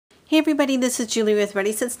Hey everybody, this is Julie with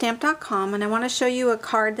ReadySetStamp.com, and I want to show you a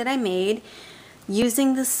card that I made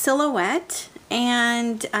using the silhouette.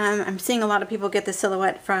 And I'm seeing a lot of people get the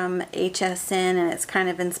silhouette from HSN, and it's kind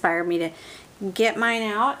of inspired me to get mine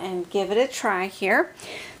out and give it a try here.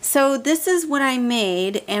 So this is what I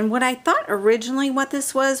made, and what I thought originally what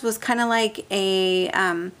this was kind of like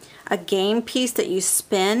a game piece that you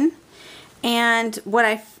spin. And what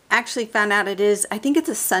I actually found out it is, I think it's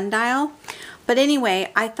a sundial. But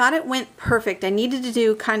anyway, I thought it went perfect. I needed to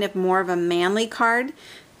do kind of more of a manly card.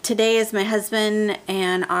 Today is my husband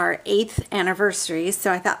and our 8th anniversary,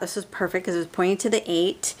 so I thought this was perfect because it was pointing to the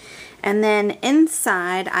 8. And then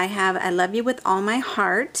inside I have I love you with all my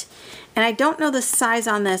heart. And I don't know the size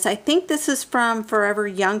on this. I think this is from Forever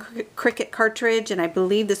Young Cricut cartridge, and I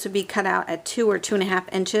believe this would be cut out at 2 or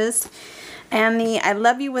 2.5 inches. And the I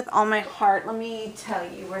love you with all my heart, let me tell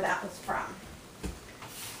you where that was from.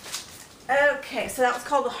 Okay, so that was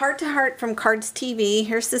called Heart to Heart from CardzTV.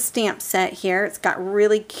 Here's the stamp set here. It's got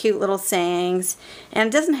really cute little sayings. And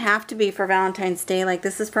it doesn't have to be for Valentine's Day. Like,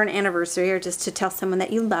 this is for an anniversary or just to tell someone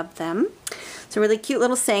that you love them. So really cute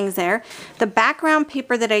little sayings there. The background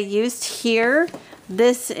paper that I used here,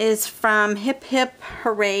 this is from Hip Hip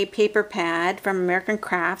Hooray Paper Pad from American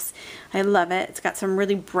Crafts. I love it. It's got some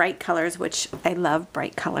really bright colors, which I love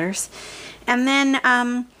bright colors. And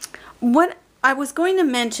then what I was going to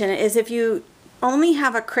mention is if you only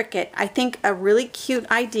have a Cricut, I think a really cute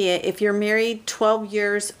idea if you're married 12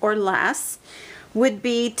 years or less would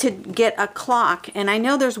be to get a clock. And I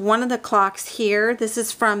know there's one of the clocks here. This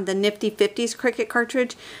is from the Nifty 50s Cricut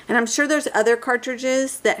cartridge, and I'm sure there's other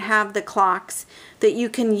cartridges that have the clocks that you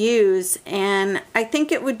can use, and I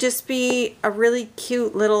think it would just be a really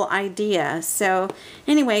cute little idea. So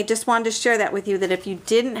anyway, just wanted to share that with you, that if you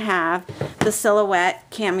didn't have the silhouette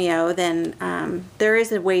Cameo, then there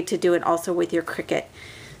is a way to do it also with your Cricut.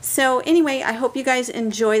 So anyway, I hope you guys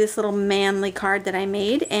enjoy this little manly card that I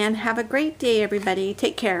made, and have a great day everybody.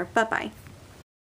 Take care. Bye-bye.